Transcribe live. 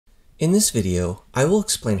In this video, I will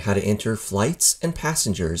explain how to enter flights and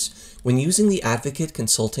passengers when using the Advocate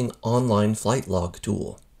Consulting online flight log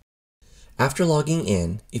tool. After logging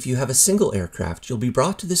in, if you have a single aircraft, you'll be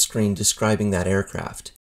brought to the screen describing that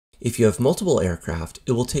aircraft. If you have multiple aircraft,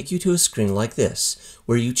 it will take you to a screen like this,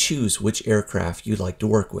 where you choose which aircraft you'd like to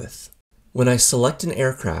work with. When I select an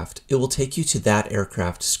aircraft, it will take you to that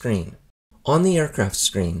aircraft screen. On the aircraft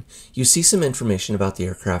screen, you see some information about the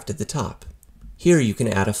aircraft at the top. Here you can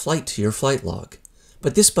add a flight to your flight log,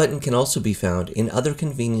 but this button can also be found in other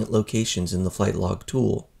convenient locations in the flight log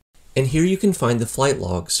tool. And here you can find the flight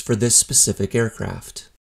logs for this specific aircraft.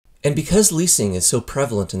 And because leasing is so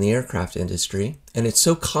prevalent in the aircraft industry, and it's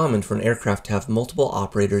so common for an aircraft to have multiple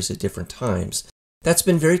operators at different times, that's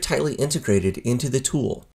been very tightly integrated into the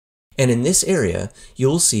tool. And in this area, you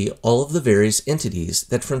will see all of the various entities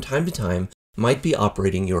that from time to time might be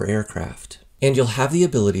operating your aircraft. And you'll have the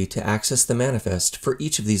ability to access the manifest for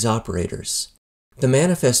each of these operators. The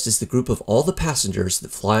manifest is the group of all the passengers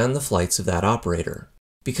that fly on the flights of that operator.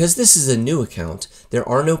 Because this is a new account, there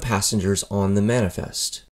are no passengers on the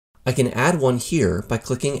manifest. I can add one here by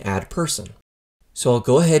clicking Add Person. So I'll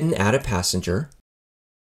go ahead and add a passenger,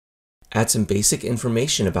 add some basic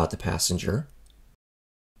information about the passenger,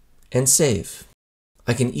 and save.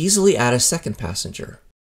 I can easily add a second passenger.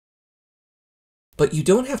 But you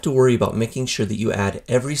don't have to worry about making sure that you add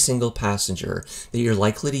every single passenger that you're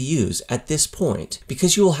likely to use at this point,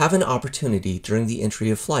 because you will have an opportunity during the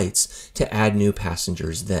entry of flights to add new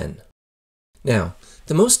passengers then. Now,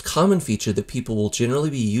 the most common feature that people will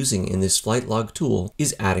generally be using in this flight log tool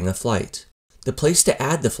is adding a flight. The place to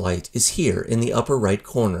add the flight is here in the upper right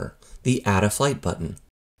corner, the Add a Flight button.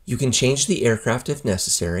 You can change the aircraft if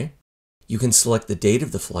necessary. You can select the date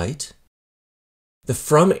of the flight. The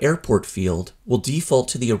From Airport field will default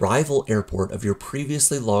to the arrival airport of your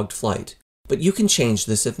previously logged flight, but you can change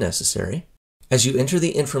this if necessary. As you enter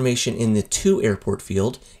the information in the To Airport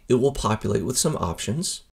field, it will populate with some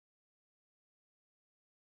options.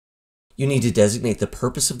 You need to designate the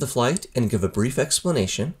purpose of the flight and give a brief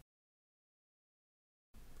explanation.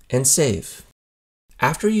 And save.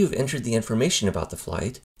 After you've entered the information about the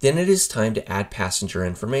flight, then it is time to add passenger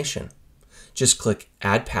information. Just click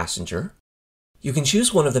Add Passenger. You can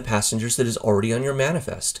choose one of the passengers that is already on your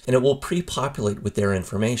manifest, and it will pre-populate with their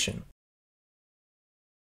information.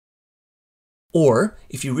 Or,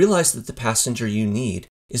 if you realize that the passenger you need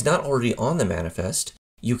is not already on the manifest,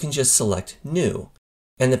 you can just select New,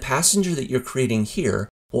 and the passenger that you're creating here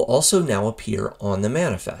will also now appear on the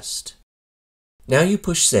manifest. Now you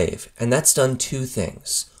push Save, and that's done two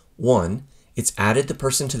things. One, it's added the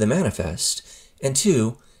person to the manifest, and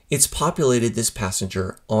two, it's populated this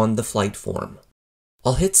passenger on the flight form.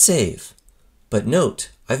 I'll hit Save, but note,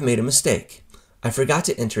 I've made a mistake. I forgot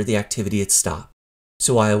to enter the activity at stop,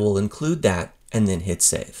 so I will include that and then hit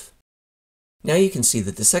Save. Now you can see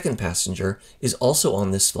that the second passenger is also on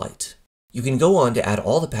this flight. You can go on to add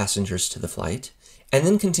all the passengers to the flight, and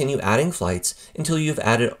then continue adding flights until you've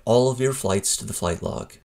added all of your flights to the flight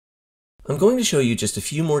log. I'm going to show you just a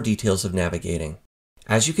few more details of navigating.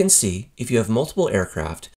 As you can see, if you have multiple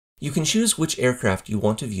aircraft, you can choose which aircraft you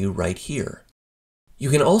want to view right here. You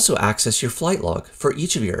can also access your flight log for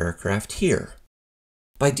each of your aircraft here.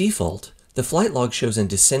 By default, the flight log shows in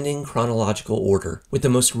descending chronological order, with the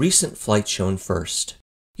most recent flight shown first.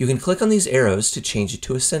 You can click on these arrows to change it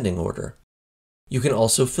to ascending order. You can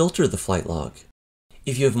also filter the flight log.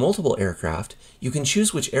 If you have multiple aircraft, you can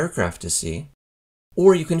choose which aircraft to see,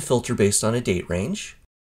 or you can filter based on a date range,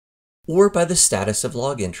 or by the status of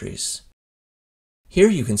log entries. Here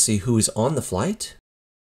you can see who is on the flight,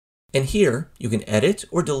 and here you can edit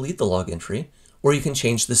or delete the log entry, or you can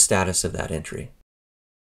change the status of that entry.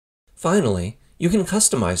 Finally, you can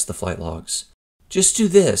customize the flight logs. Just do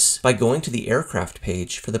this by going to the aircraft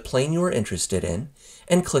page for the plane you are interested in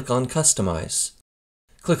and click on Customize.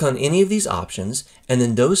 Click on any of these options, and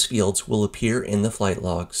then those fields will appear in the flight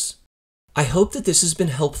logs. I hope that this has been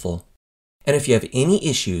helpful, and if you have any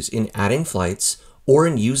issues in adding flights or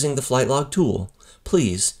in using the flight log tool,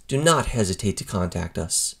 please do not hesitate to contact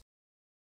us.